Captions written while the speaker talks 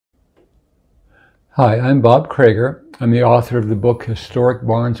Hi, I'm Bob Krager. I'm the author of the book Historic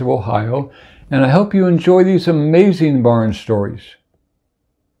Barns of Ohio, and I hope you enjoy these amazing barn stories.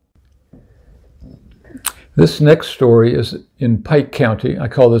 This next story is in Pike County. I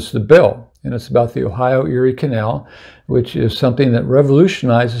call this the Bell, and it's about the Ohio-Erie Canal, which is something that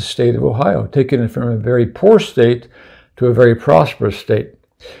revolutionized the state of Ohio, taking it from a very poor state to a very prosperous state.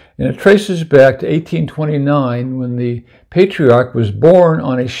 And it traces back to 1829 when the patriarch was born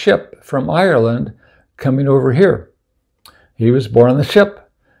on a ship from Ireland coming over here. He was born on the ship,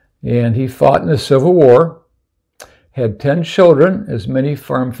 and he fought in the Civil War, had 10 children, as many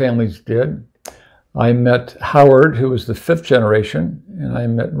farm families did. I met Howard, who was the 5th generation, and I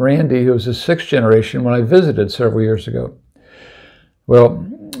met Randy, who was the 6th generation, when I visited several years ago. Well,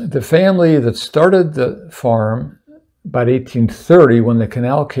 the family that started the farm about 1830, when the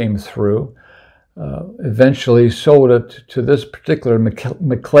canal came through, eventually sold it to this particular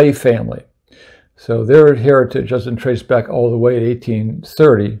McClay family. So their heritage doesn't trace back all the way to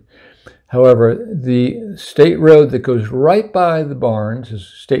 1830. However, the state road that goes right by the barns is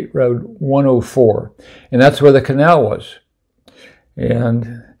State Road 104, and that's where the canal was.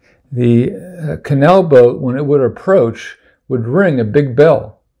 And the canal boat, when it would approach, would ring a big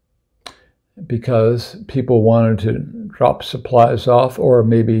bell because people wanted to drop supplies off or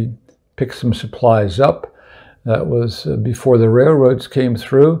maybe pick some supplies up. That was before the railroads came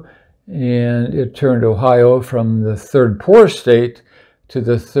through, and it turned Ohio from the 3rd poorest state to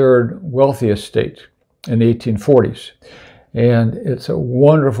the 3rd wealthiest state in the 1840s. And it's a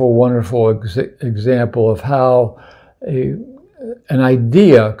wonderful, wonderful example of how an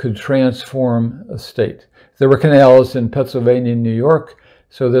idea could transform a state. There were canals in Pennsylvania and New York,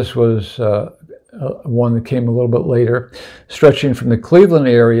 so this was one that came a little bit later, stretching from the Cleveland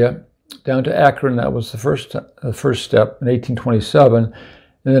area down to Akron. That was the first step in 1827,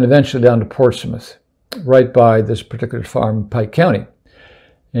 and then eventually down to Portsmouth, right by this particular farm in Pike County.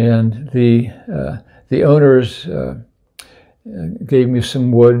 And the owners gave me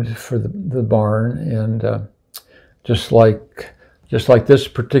some wood for the barn, and just like this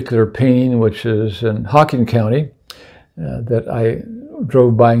particular painting, which is in Hocking County, that I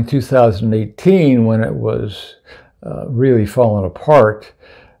drove by in 2018 when it was really falling apart,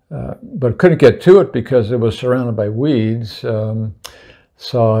 but couldn't get to it because it was surrounded by weeds.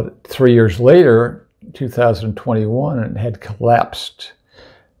 Saw it 3 years later, 2021, and it had collapsed.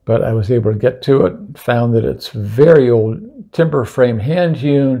 But I was able to get to it, found that it's very old, timber frame, hand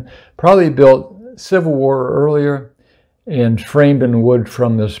hewn, probably built Civil War or earlier, and framed in wood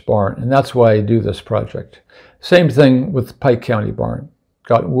from this barn. And that's why I do this project. Same thing with the Pike County barn.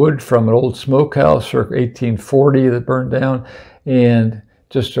 Got wood from an old smokehouse circa 1840 that burned down, and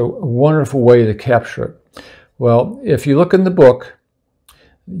just a wonderful way to capture it. Well, if you look in the book,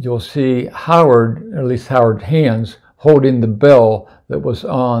 you'll see Howard, or at least Howard's hands, holding the bell that was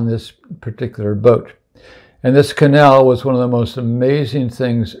on this particular boat. And this canal was one of the most amazing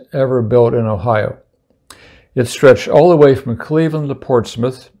things ever built in Ohio. It stretched all the way from Cleveland to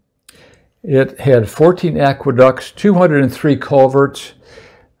Portsmouth. It had 14 aqueducts, 203 culverts,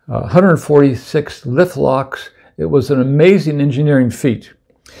 146 lift locks. It was an amazing engineering feat.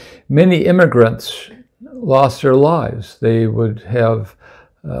 Many immigrants lost their lives. They would have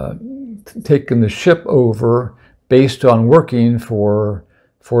taken the ship over based on working for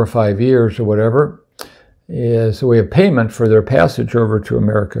 4 or 5 years or whatever as a way of payment for their passage over to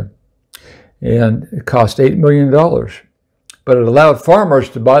America. And it cost $8 million. But it allowed farmers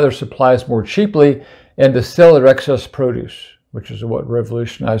to buy their supplies more cheaply and to sell their excess produce, which is what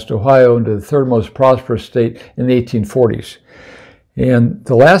revolutionized Ohio into the 3rd most prosperous state in the 1840s. And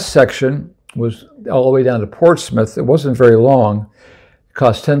the last section was all the way down to Portsmouth. It wasn't very long. It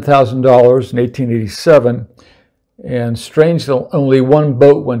cost $10,000 in 1887. And strangely, only one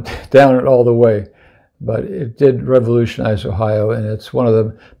boat went down it all the way. But it did revolutionize Ohio, and it's one of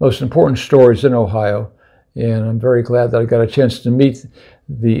the most important stories in Ohio. And I'm very glad that I got a chance to meet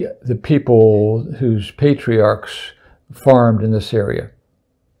the people whose patriarchs farmed in this area.